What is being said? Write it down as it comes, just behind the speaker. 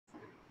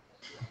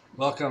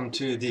Welcome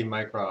to the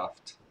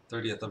Mycroft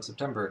 30th of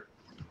September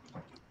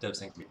Dev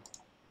Sync meeting.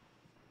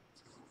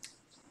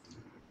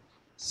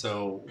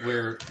 So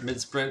we're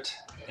mid-sprint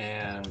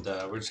and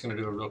we're just going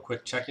to do a real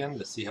quick check-in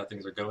to see how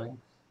things are going.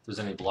 If there's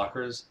any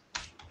blockers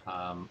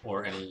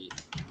or any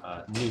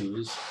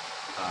news.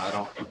 I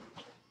don't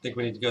think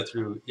we need to go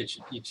through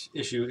each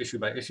issue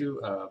by issue,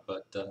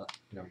 but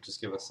just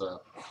give us a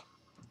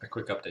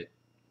quick update.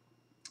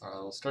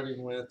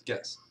 Starting with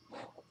Guess.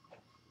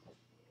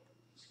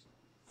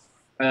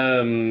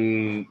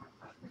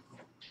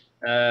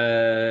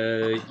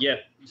 Yeah,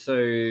 so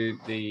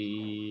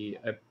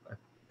I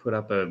put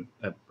up a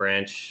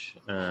branch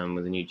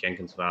with a new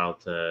Jenkins file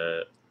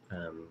to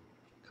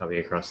copy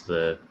across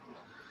the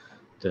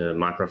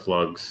Mycroft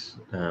logs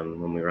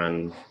when we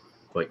run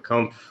like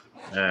conf.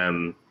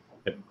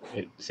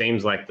 It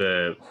seems like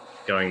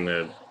going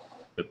the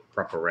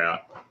proper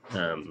route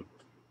and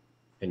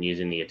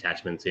using the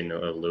attachments in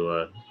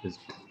Allure is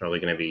probably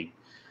going to be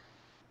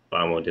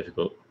far more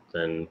difficult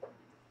than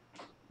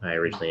I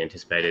originally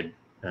anticipated,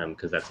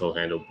 because that's all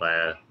handled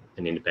by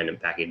an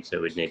independent package, so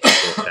we'd need to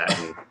fork that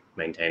and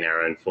maintain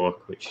our own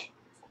fork, which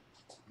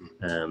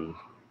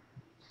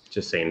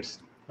just seems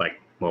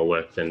like more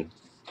work than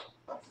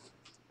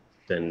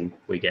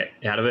we get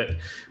out of it.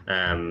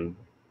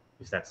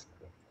 If that's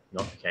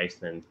not the case,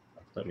 then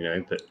let me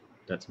know, but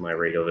that's my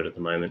read of it at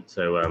the moment.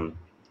 So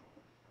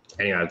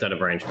anyway, I've done a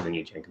branch with a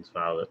new Jenkins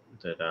file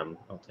that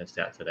I'll test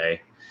out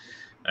today.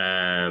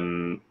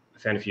 I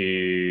found a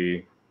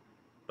few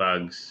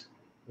bugs,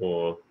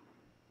 or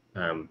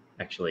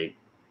actually,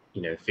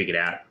 figured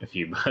out a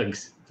few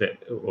bugs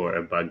or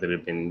a bug that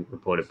had been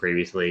reported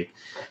previously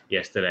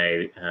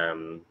yesterday,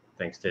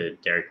 thanks to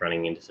Derek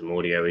running into some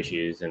audio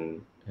issues,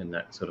 and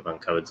that sort of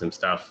uncovered some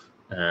stuff.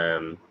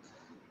 So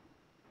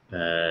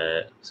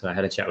I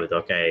had a chat with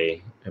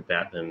Oke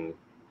about them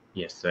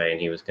yesterday,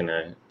 and he was going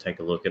to take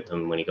a look at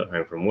them when he got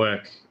home from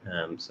work.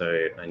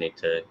 So I need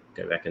to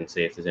go back and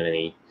see if there's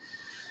any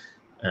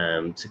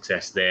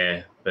success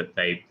there. But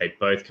they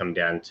both come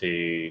down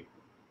to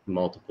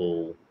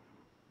multiple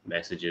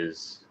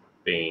messages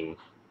being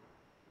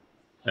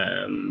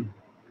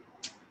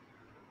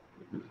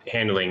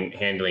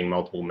handling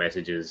multiple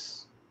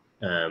messages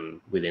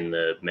within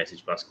the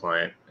message bus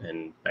client,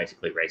 and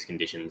basically race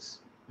conditions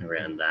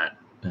around that.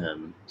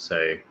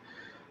 So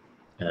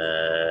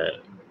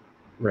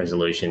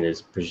resolution is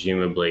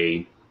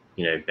presumably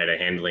better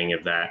handling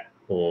of that,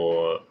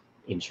 or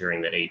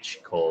ensuring that each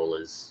call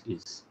is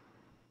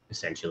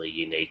essentially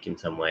unique in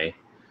some way,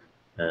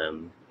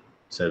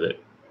 so that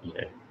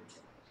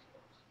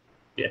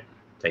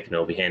they can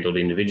all be handled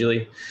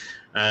individually.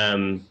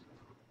 So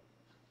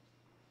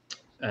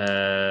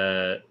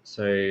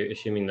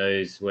assuming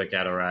those work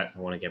out all right, I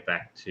want to get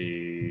back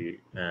to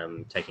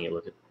taking a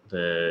look at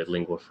the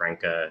lingua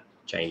franca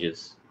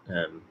changes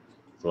the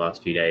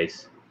last few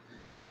days.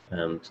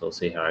 So I'll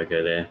see how I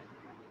go there.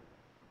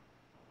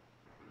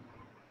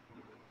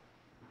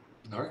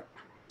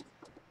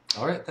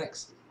 All right,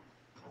 thanks.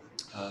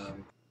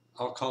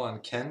 I'll call on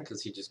Ken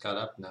because he just got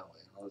up. No,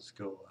 I'll just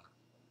go.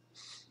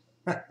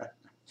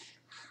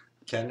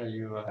 Ken, are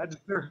you? I had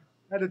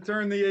to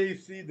turn the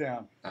AC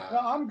down. No,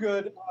 I'm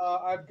good.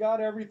 I've got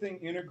everything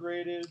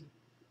integrated.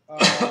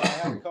 I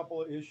had a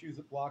couple of issues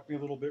that blocked me a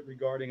little bit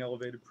regarding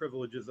elevated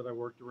privileges that I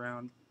worked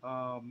around.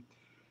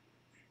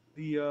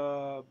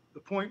 The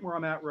point where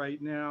I'm at right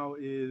now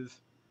is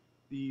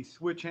the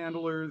switch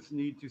handlers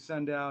need to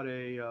send out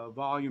a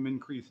volume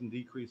increase and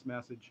decrease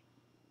message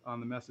on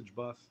the message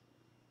bus.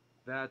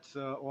 That's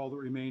all that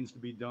remains to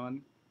be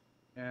done.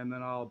 And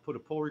then I'll put a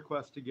pull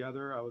request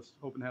together. I was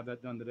hoping to have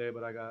that done today,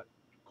 but I got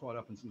caught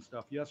up in some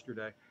stuff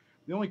yesterday.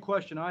 The only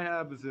question I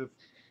have is if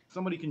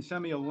somebody can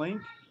send me a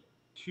link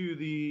to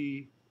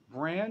the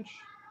branch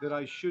that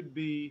I should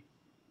be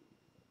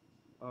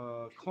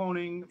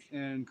cloning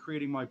and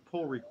creating my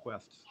pull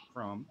requests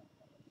from,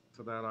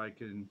 so that I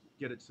can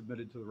get it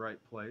submitted to the right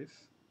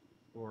place,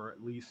 or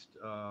at least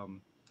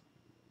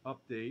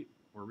update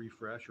or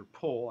refresh or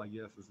pull, I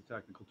guess is the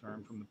technical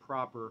term, from the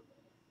proper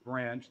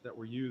branch that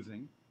we're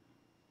using.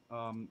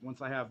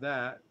 Once I have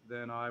that,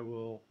 then I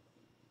will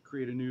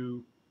create a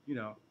new,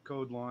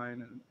 code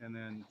line and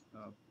then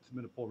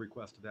submit a pull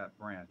request to that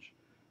branch.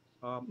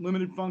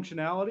 Limited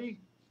functionality.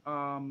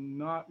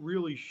 Not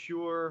really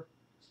sure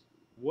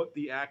what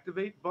the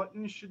activate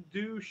button should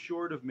do,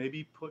 short of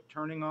maybe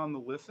turning on the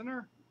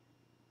listener,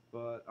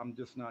 but I'm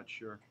just not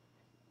sure.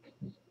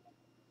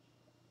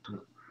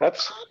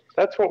 That's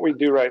what we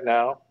do right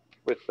now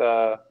with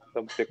the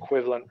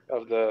equivalent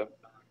of the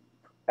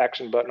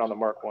action button on the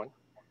Mark I.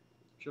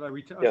 Should I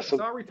return? Yeah, so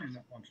I'll return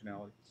that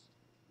functionality.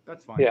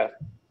 That's fine. Yeah.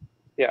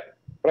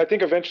 But I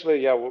think eventually,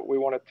 we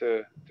want it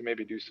to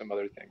maybe do some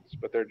other things,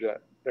 but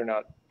they're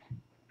not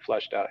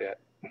fleshed out yet.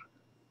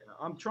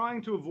 I'm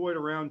trying to avoid a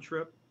round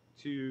trip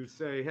to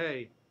say,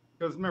 hey,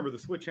 because remember the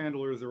switch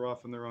handlers are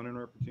often their own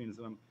interrupt routines,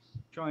 and I'm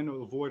trying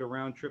to avoid a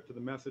round trip to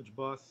the message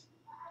bus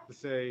to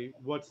say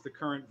what's the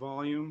current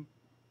volume,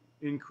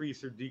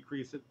 increase or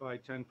decrease it by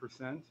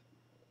 10%.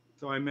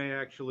 So I may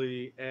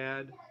actually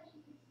add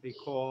a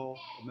call,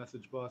 a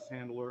message bus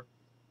handler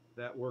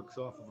that works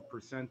off of a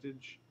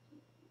percentage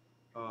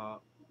uh,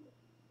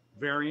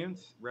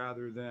 variance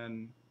rather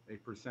than a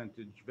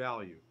percentage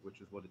value,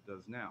 which is what it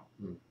does now.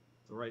 Hmm.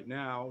 So right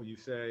now, you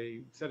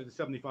say set it to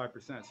 75%,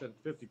 set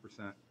it to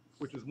 50%,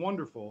 which is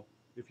wonderful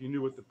if you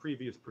knew what the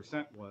previous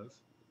percent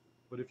was.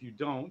 But if you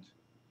don't,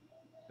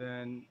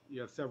 then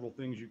you have several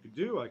things you could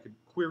do. I could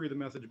query the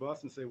message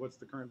bus and say, what's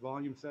the current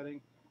volume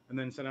setting? And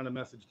then send out a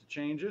message to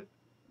change it.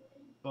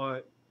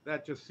 But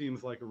that just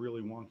seems like a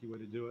really wonky way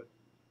to do it.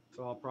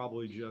 So I'll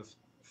probably just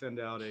send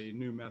out a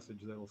new message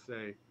that'll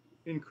say,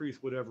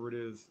 increase whatever it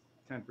is,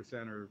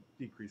 10% or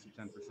decrease it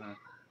 10%.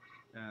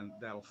 And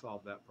that'll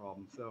solve that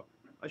problem. So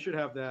I should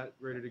have that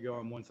ready to go.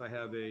 And once I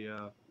have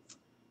a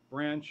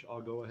branch,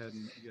 I'll go ahead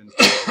and again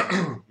put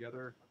it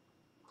together.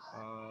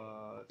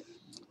 Let's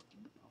see.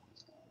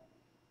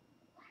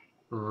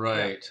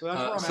 Right.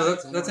 Yeah, so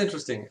that's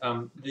interesting.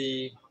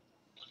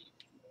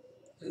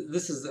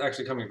 This is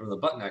actually coming from the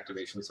button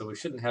activation, so we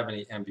shouldn't have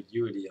any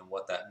ambiguity in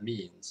what that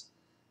means.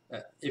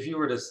 If you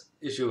were to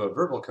issue a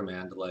verbal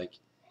command like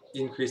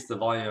increase the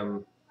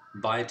volume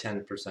by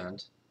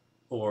 10%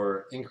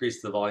 or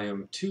increase the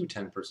volume to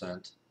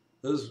 10%,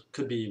 those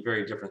could be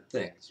very different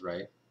things,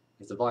 right?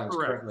 If the volume's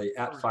currently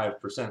at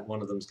 5%,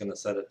 one of them's going to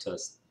set it to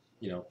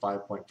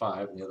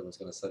 5.5, and the other one's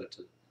going to set it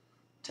to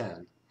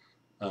 10.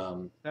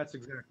 That's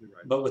exactly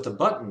right. But with the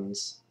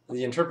buttons,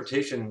 the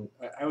interpretation,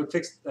 I would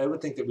think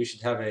that we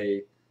should have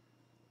a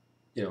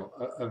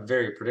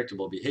very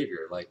predictable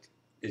behavior, like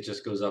it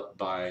just goes up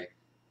by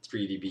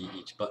 3 dB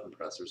each button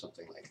press or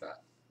something like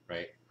that,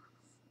 right?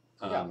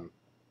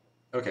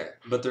 Okay,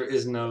 but there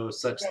is no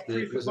such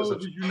thing.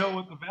 Suppose you know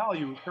what the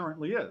value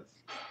currently is.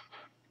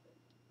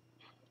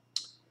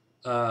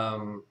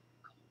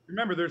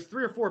 Remember, there's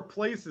 3 or 4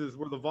 places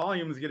where the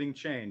volume is getting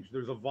changed.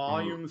 There's a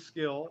volume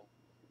skill.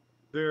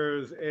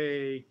 There's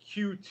a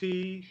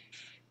QT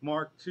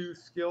Mark II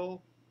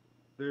skill.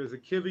 There's a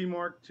Kivy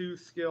Mark II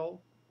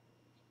skill.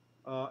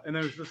 And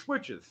there's the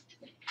switches.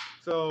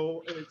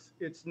 So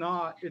it's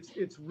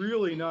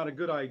really not a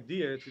good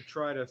idea to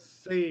try to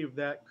save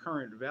that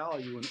current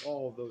value in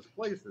all of those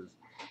places.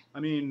 I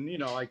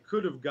mean, I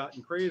could have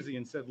gotten crazy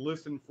and said,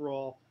 listen for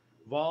all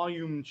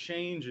volume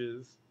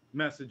changes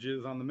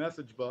messages on the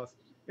message bus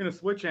in a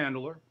switch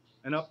handler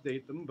and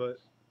update them, but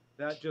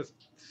that just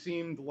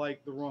seemed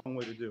like the wrong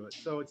way to do it.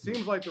 So it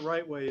seems like the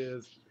right way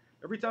is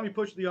every time you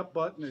push the up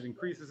button, it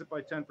increases it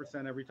by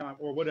 10% every time,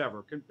 or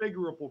whatever,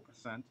 configurable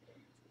percent,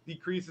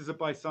 decreases it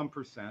by some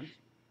percent,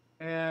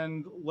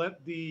 and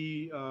let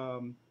the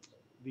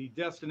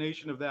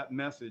destination of that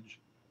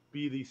message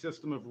be the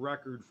system of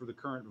record for the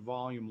current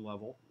volume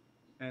level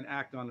and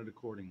act on it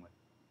accordingly.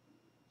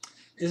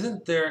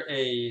 Isn't there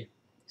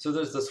so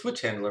there's the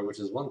switch handler, which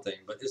is one thing,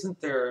 but isn't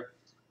there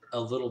a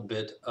little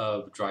bit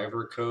of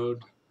driver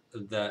code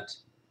that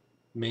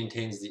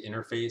maintains the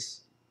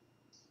interface,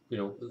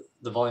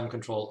 the volume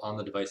control on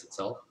the device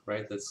itself,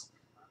 right? That's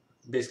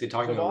basically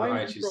talking over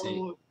I2C.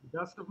 Control, to the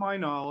best of my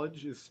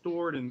knowledge, is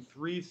stored in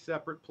 3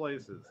 separate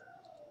places.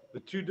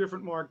 The 2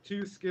 different Mark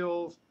II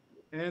skills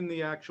and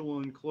the actual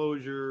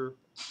enclosure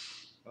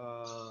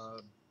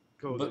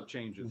code that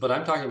changes. But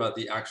I'm talking about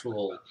the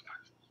actual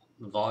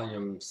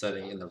volume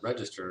setting in the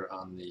register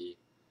on the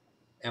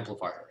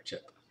amplifier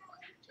chip.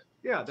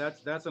 Yeah,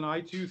 that's an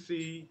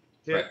I2C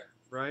hit,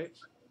 right?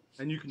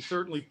 And you can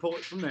certainly pull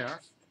it from there.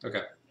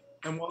 Okay.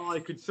 And while I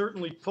could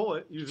certainly pull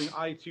it using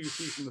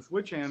I2C from the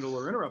switch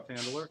handler or interrupt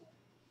handler,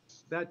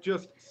 that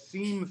just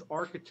seems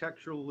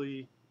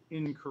architecturally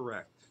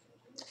incorrect.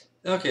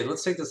 Okay,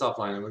 let's take this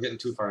offline, and we're getting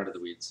too far into the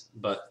weeds.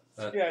 But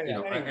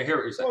anyway, I hear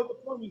what you're saying. Well, the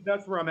point is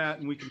that's where I'm at,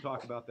 and we can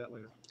talk about that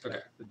later. Okay.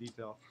 The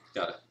detail.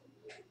 Got it.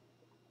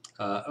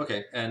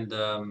 Okay, and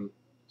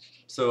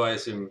so I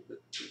assume it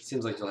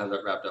seems like you'll have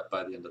that wrapped up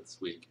by the end of this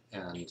week.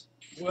 And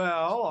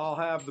well, I'll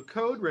have the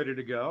code ready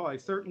to go. I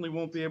certainly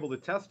won't be able to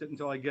test it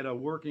until I get a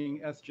working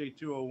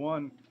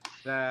SJ201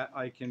 that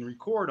I can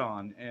record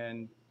on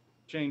and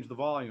change the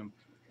volume.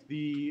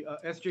 The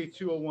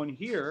SJ201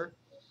 here,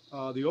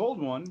 the old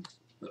one,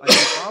 I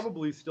can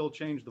probably still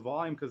change the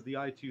volume because the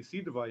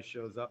I2C device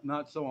shows up.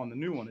 Not so on the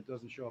new one, it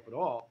doesn't show up at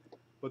all.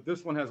 But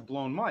this one has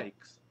blown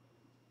mics.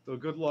 So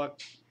good luck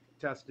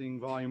testing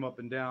volume up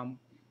and down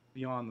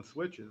beyond the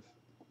switches.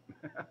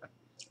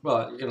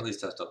 Well, you can at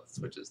least test out the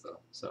switches, though.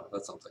 So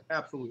that's something.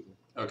 Absolutely.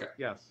 Okay.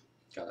 Yes.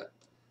 Got it.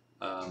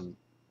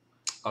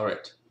 All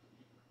right.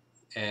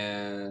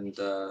 And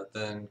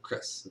then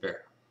Chris,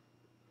 Bear.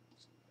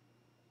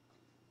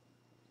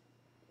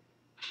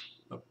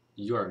 Oh,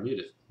 you are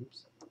muted.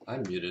 Oops.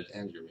 I'm muted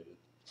and you're muted.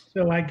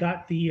 So I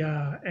got the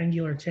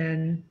Angular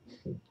 10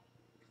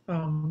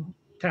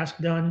 task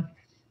done,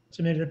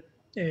 submitted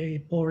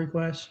a pull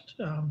request.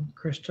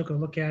 Chris took a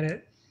look at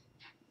it.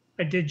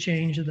 I did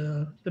change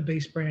the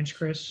base branch,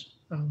 Chris.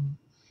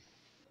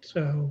 Is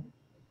there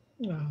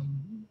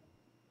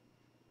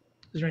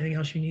anything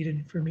else you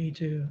needed for me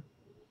to?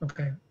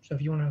 Okay, so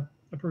if you want to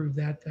approve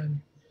that,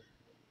 then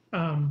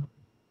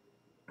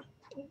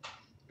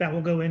that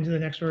will go into the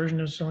next version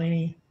of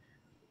Selenium.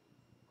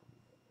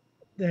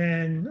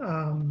 Then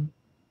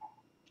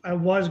I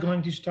was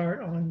going to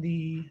start on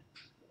the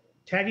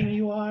tagging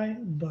UI,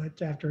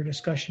 but after a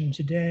discussion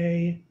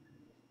today,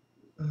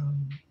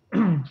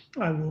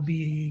 I will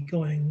be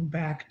going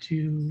back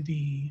to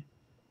the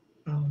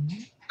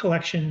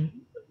collection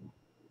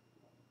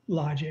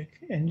logic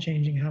and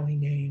changing how we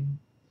name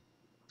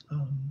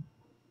um,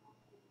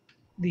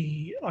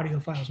 the audio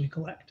files we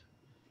collect.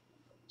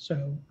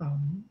 So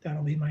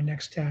that'll be my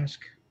next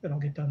task that I'll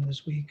get done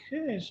this week.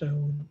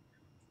 So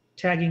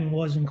tagging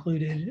was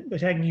included, the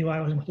tagging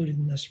UI was included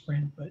in the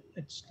sprint, but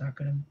it's not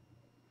going to,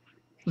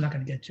 I'm not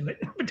going to get to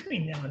it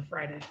between now and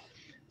Friday.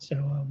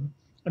 So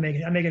I may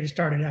get it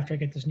started after I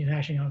get this new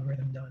hashing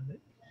algorithm done, but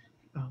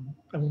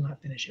I will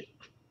not finish it.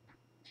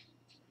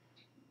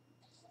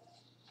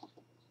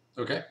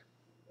 Okay.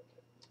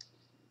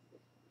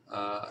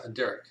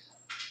 Derek.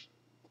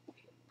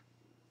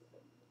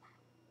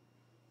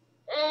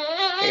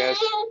 Hey guys,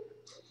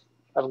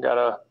 I've got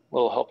a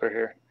little helper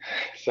here,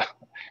 so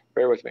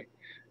bear with me.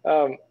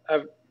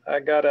 I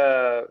got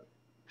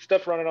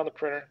stuff running on the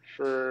printer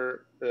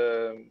for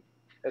the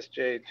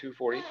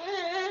SJ240,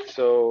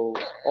 so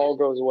all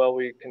goes well,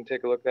 we can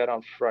take a look at that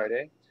on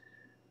Friday.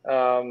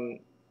 I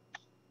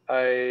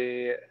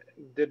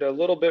did a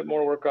little bit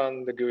more work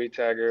on the GUI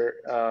tagger.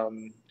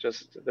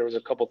 Just there was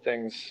a couple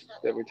things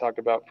that we talked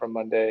about from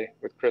Monday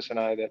with Chris and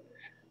I that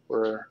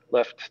were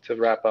left to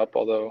wrap up,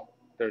 although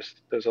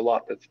there's a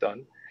lot that's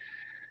done.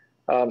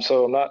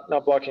 So I'm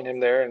not blocking him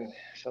there, and it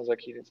sounds like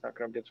he's not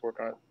going to get to work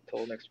on it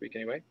until next week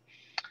anyway.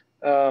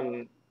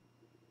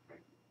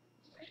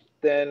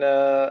 Then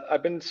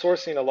I've been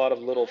sourcing a lot of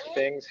little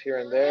things here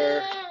and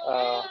there.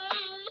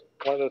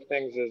 One of the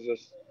things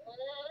is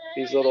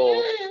these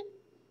little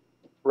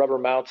rubber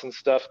mounts and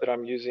stuff that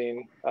I'm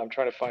using. I'm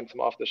trying to find some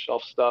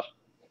off-the-shelf stuff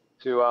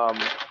to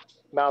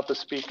mount the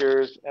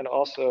speakers, and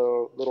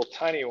also little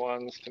tiny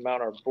ones to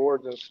mount our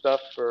boards and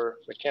stuff for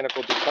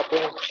mechanical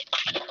decoupling.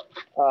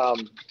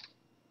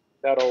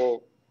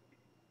 That'll,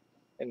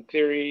 in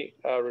theory,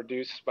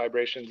 reduce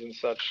vibrations and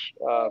such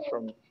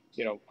from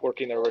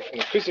working their way from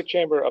the acoustic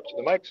chamber up to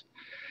the mics.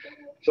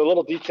 So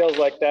little details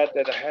like that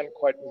I hadn't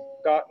quite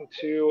gotten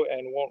to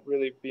and won't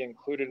really be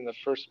included in the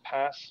first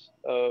pass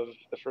of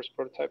the first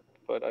prototype,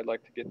 but I'd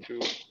like to get to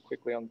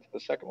quickly onto the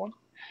second one.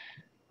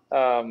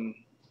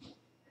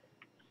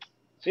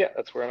 So yeah,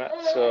 that's where I'm at.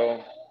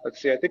 So let's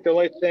see, I think the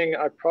only thing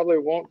I probably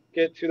won't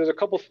get to, there's a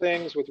couple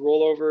things with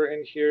rollover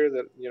in here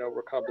that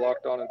we're kind of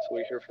blocked on until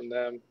we hear from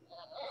them.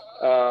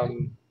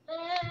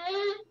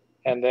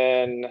 And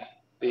then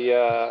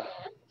the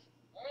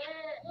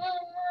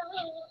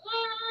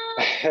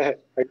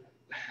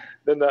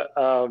then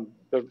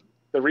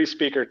the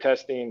re-speaker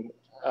testing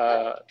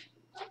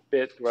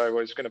bit where I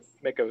was going to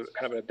make a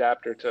kind of an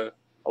adapter to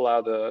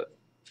allow the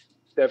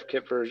dev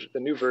kit version, the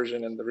new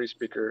version, and the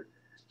re-speaker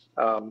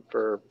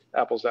for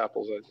apples to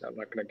apples. I'm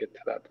not going to get to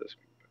that this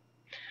week.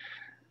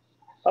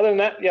 Other than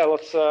that, yeah,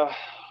 let's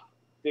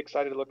be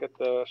excited to look at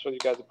show you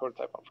guys the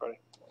prototype on Friday.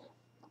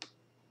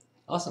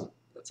 Awesome.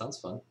 That sounds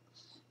fun.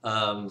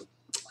 I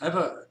have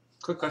a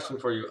quick question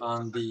for you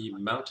on the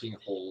mounting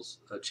holes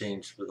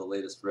change for the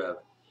latest rev.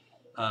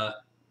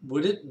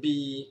 Would it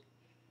be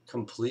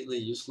completely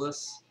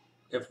useless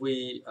if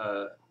we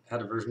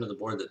had a version of the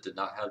board that did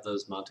not have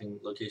those mounting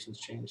locations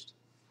changed?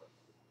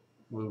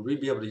 Would we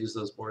be able to use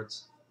those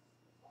boards?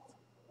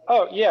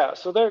 Oh yeah,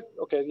 so they're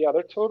okay. Yeah,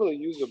 they're totally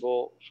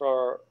usable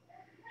for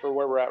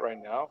where we're at right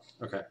now.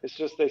 Okay. It's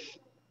just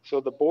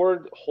so the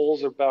board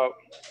holes are about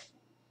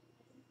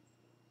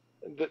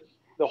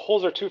the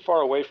holes are too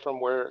far away from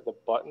where the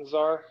buttons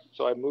are,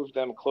 so I moved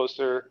them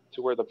closer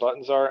to where the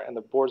buttons are, and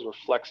the boards were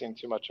flexing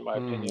too much, in my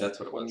opinion, that's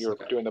what it when was. you're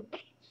Okay. doing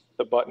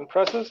the button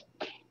presses.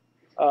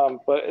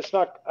 But it's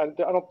not. I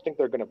don't think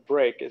they're going to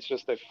break. It's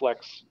just they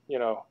flex.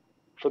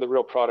 For the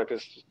real product,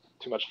 it's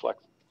too much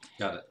flex.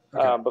 Got it.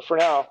 Okay. But for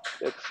now,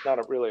 it's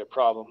not really a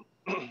problem.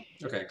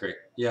 Okay, great.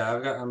 Yeah,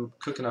 I'm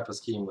cooking up a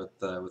scheme with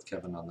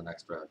Kevin on the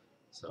next rev,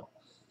 so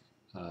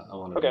I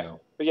wanted to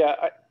know. But yeah,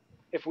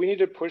 if we need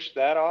to push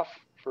that off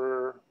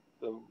for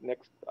the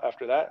next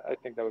after that, I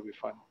think that would be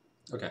fine.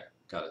 Okay,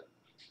 got it.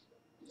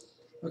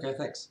 Okay,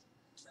 thanks.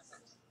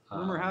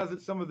 Rumor has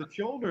it some of the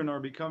children are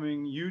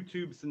becoming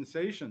YouTube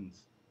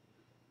sensations.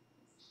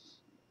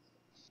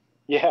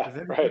 Yeah,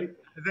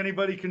 has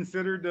anybody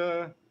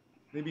considered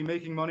maybe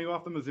making money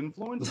off them as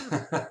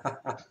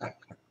influencers?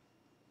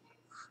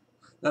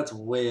 That's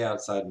way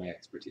outside my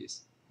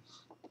expertise.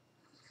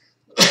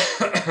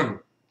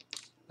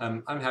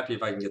 I'm happy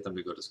if I can get them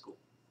to go to school.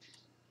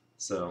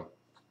 So,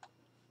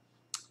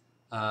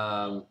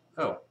 oh,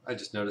 I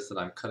just noticed that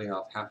I'm cutting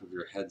off half of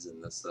your heads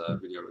in this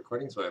video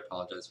recording, so I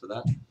apologize for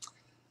that.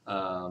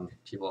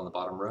 People on the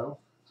bottom row.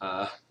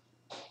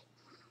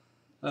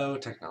 Oh,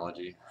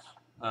 technology.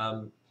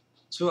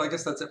 So I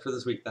guess that's it for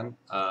this week then.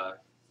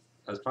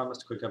 As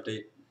promised, a quick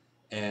update,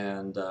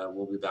 and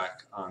we'll be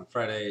back on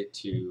Friday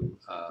to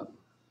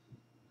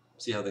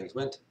see how things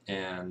went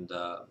and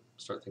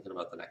start thinking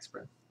about the next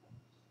sprint.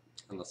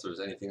 Unless there's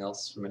anything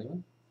else from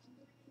anyone.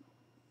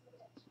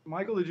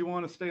 Michael, did you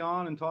want to stay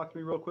on and talk to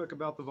me real quick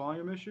about the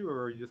volume issue,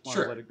 or you just want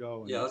Sure. to let it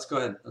go? Yeah, let's go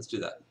ahead. Let's do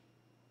that.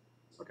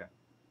 Okay.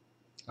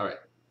 All right.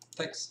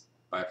 Thanks.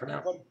 Bye for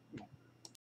now.